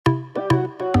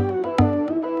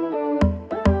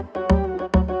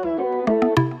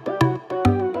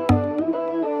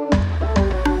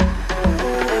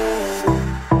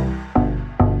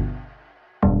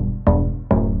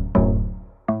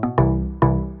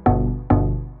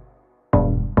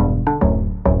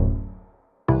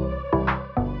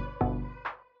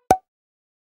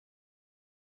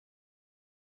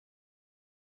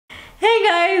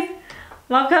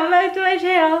Welcome back to my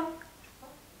channel.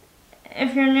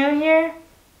 If you're new here,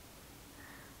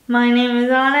 my name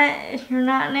is Anna. If you're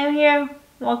not new here,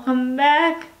 welcome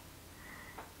back.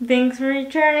 Thanks for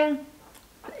returning.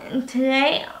 And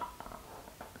today,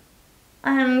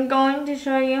 I'm going to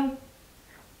show you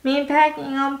me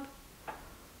packing up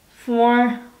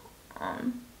for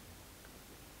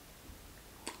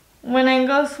when I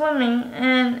go swimming,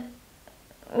 and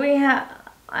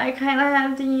I kind of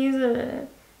have to use a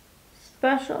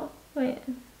special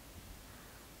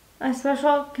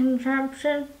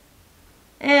contraption,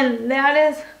 and that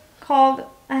is called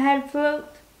a head float.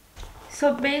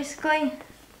 So basically,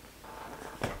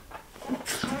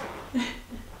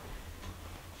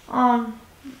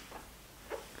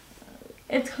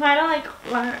 it's kind of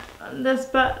like this,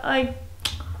 but like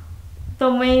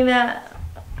the way that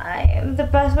the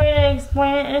best way to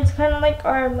explain it, it's kind of like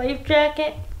our life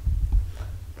jacket,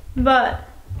 but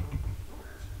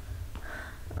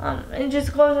it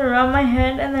just goes around my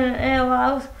head, and then it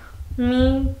allows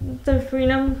me the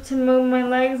freedom to move my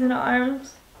legs and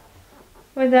arms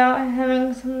without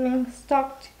having something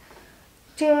stuck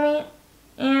to me,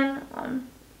 and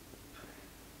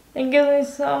it gives me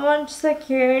so much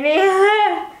security.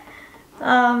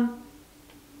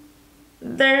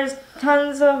 There's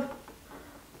tons of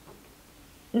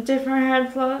different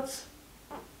head floats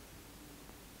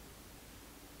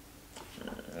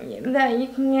that you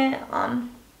can get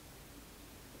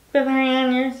depending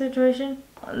on your situation.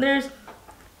 There's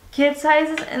kid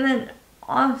sizes and then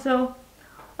also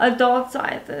adult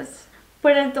sizes,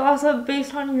 but it's also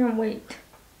based on your weight,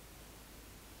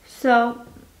 so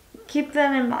keep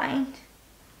that in mind.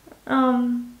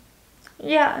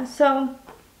 Yeah, so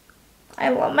I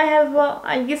love my head float.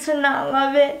 I used to not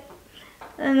love it,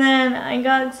 and then I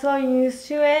got so used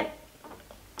to it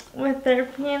with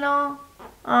therapy and all,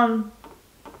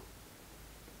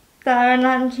 that I would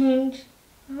not change.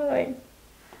 Like,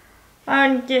 I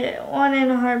would get one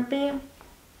in a heartbeat.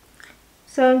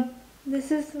 So we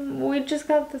just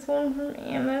got this one from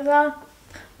Amazon,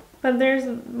 but there's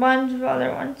a bunch of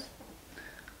other ones.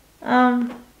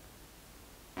 Come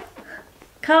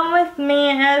with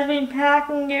me as we pack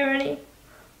and get ready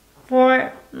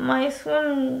for my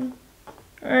swimming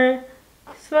with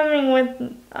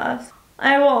us.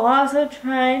 I will also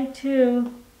try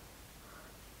to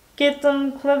get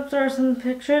some clips or some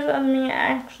pictures of me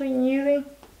actually using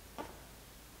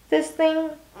this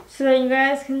thing, so that you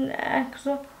guys can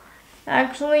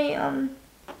actually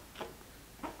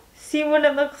see what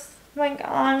it looks like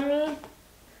on me.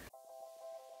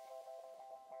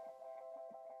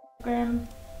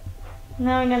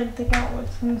 Now I gotta pick out what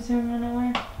swimsuit I'm gonna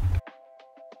wear.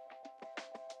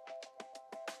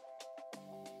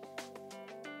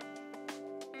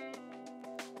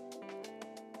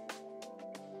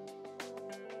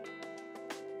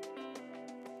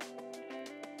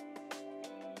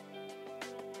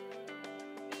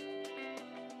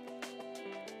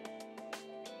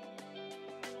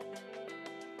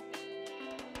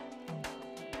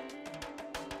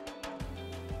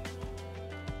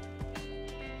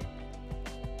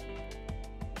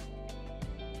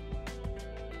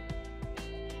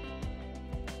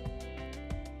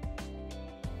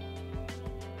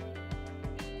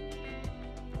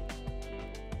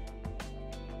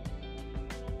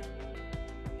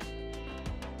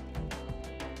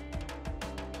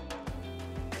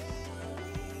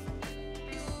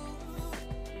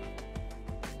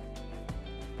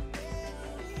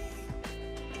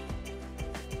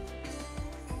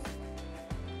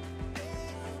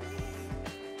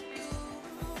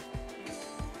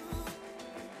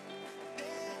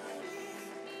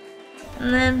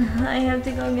 And then I have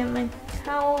to go get my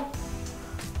towel.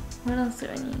 What else do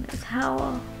I need? A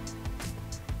towel.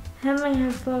 Have my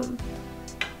hair float.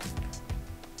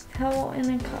 Towel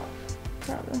in a cup,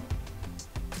 probably.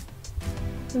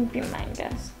 Would be my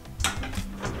guess.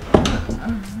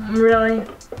 Really?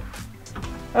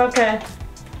 Okay.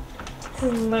 This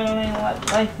is literally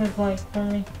what life is like for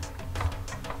me.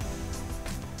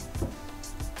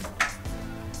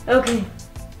 Okay.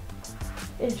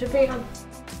 It should be on.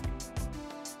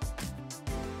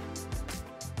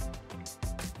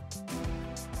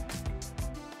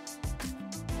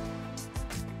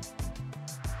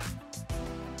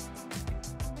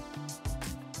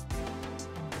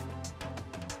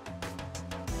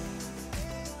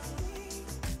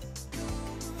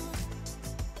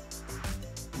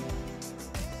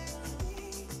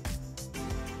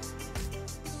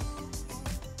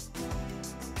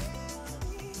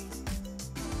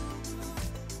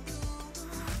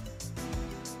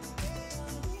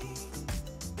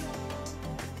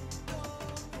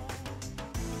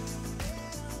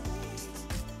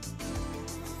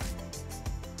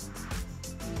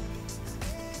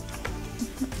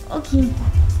 Okay.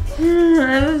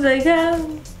 I was like, how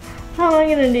am I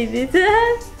gonna do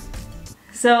this?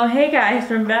 So hey guys,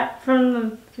 we're back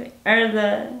from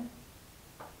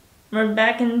we're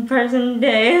back in present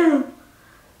day.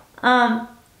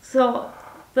 So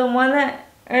the one the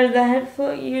head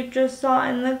flute you just saw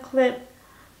in the clip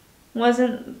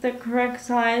wasn't the correct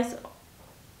size.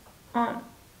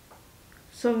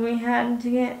 So we had to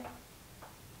get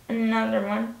another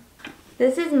one.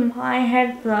 This is my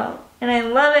head float, and I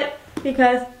love it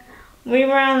because we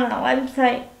were on that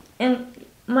website and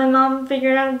my mom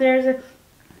figured out there's a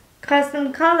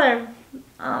custom color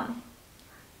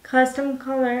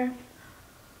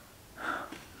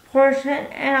portion,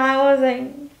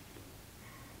 and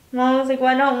Mom was like,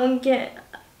 why don't we get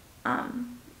a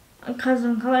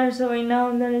custom color so we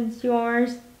know that it's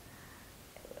yours.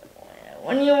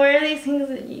 When you wear these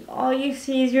things, all you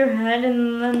see is your head,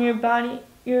 and then your body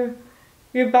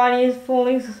is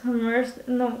fully submerged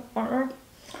in the water.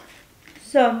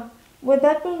 So, with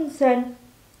that being said,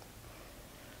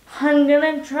 I'm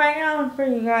gonna try it on for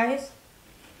you guys.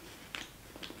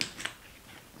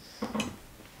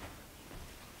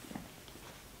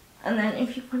 And then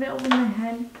if you put it over my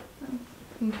head,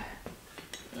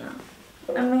 yeah,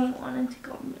 I may want it to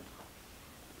go.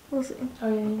 We'll see. Oh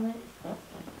yeah, you might.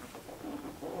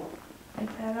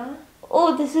 Like that on?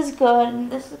 Oh, this is good.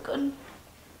 This is good.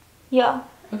 Yeah.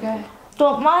 Okay.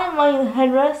 Don't mind my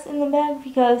headrest in the back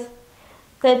because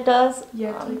that does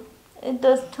it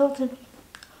does tilt it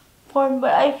forward,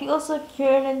 but I feel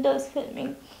secure and it does fit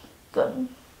me good.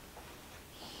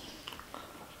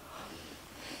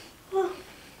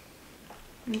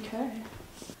 Okay.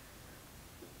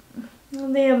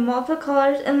 They have multiple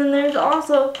colors, and then there's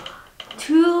also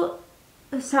 2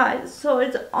 sizes, so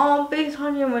it's all based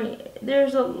on your weight.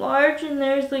 There's a large and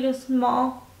there's like a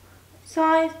small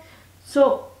size.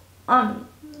 So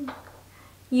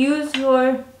use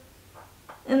your,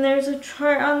 and there's a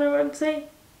chart on their website,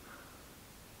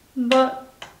 but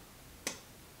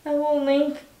I will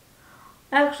link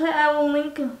the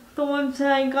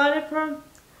website I got it from.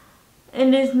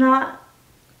 It is not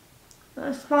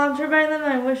sponsored by them,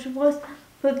 I wish it was,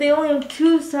 but they only have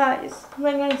 2 sizes,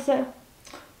 like I said.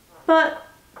 But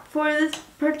for this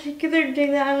particular day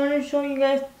that I want to show you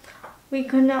guys, we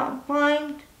could not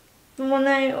find the one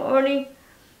that I already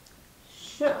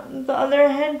showed, the other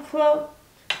head float.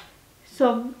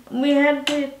 So we had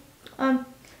to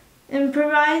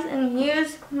improvise and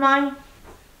use my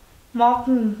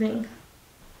walking thing.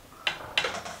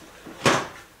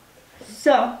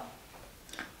 So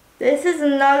this is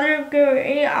another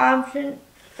great option,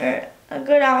 or a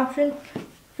good option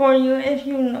for you if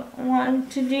you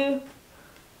want to do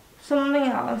something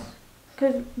else.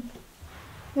 Because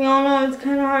we all know it's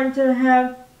kind of hard to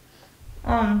have,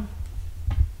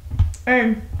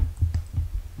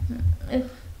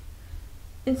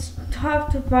 it's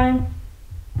tough to find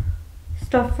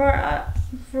stuff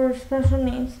for special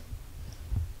needs,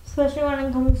 especially when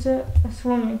it comes to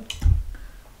swimming.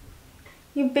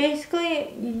 You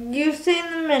sit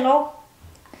in the middle,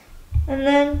 and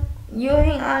then you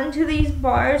hang on to these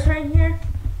bars right here,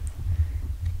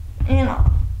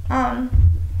 and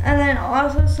then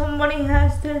also somebody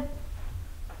has to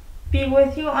be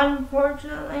with you,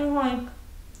 unfortunately, like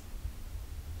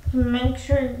to make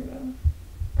sure,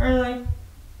 or like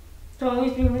to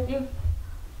always be with you.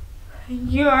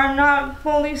 You are not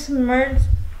fully submerged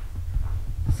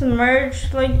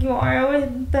like you are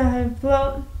with the head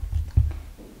float.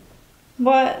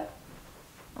 But,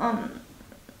 and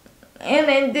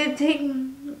it did take,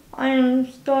 I'm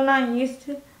still not used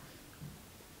to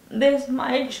this.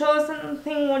 My chosen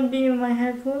thing would be my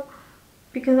head float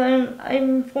because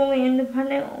I'm fully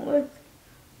independent with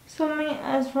swimming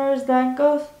as far as that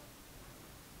goes.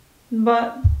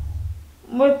 But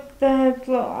with the head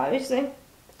float, obviously.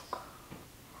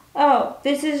 Oh,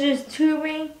 this is just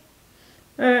tubing,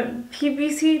 or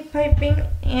PVC piping,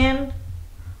 and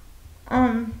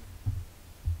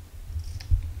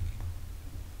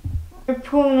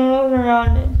pool noodles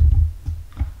around it.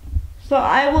 So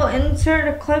I will insert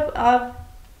a clip of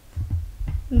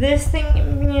this thing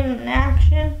being in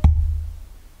action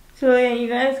so that you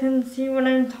guys can see what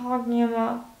I'm talking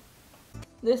about.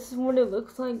 This is what it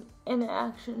looks like in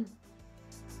action.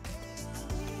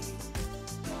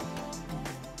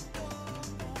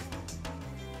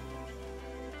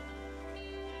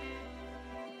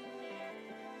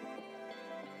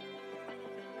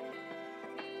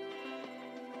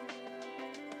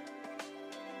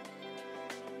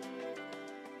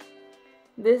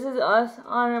 This is us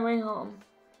on our way home.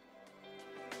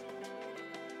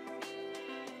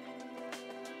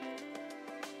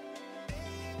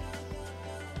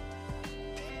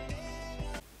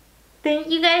 thank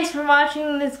you guys for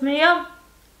watching this video.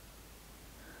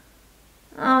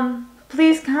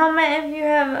 Please comment if you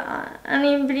have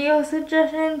any video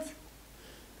suggestions.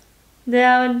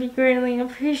 That would be greatly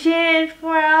appreciated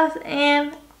for us.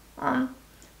 And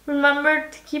remember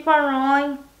to keep on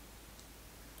rolling.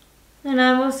 And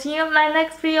I will see you in my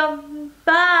next video.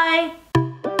 Bye!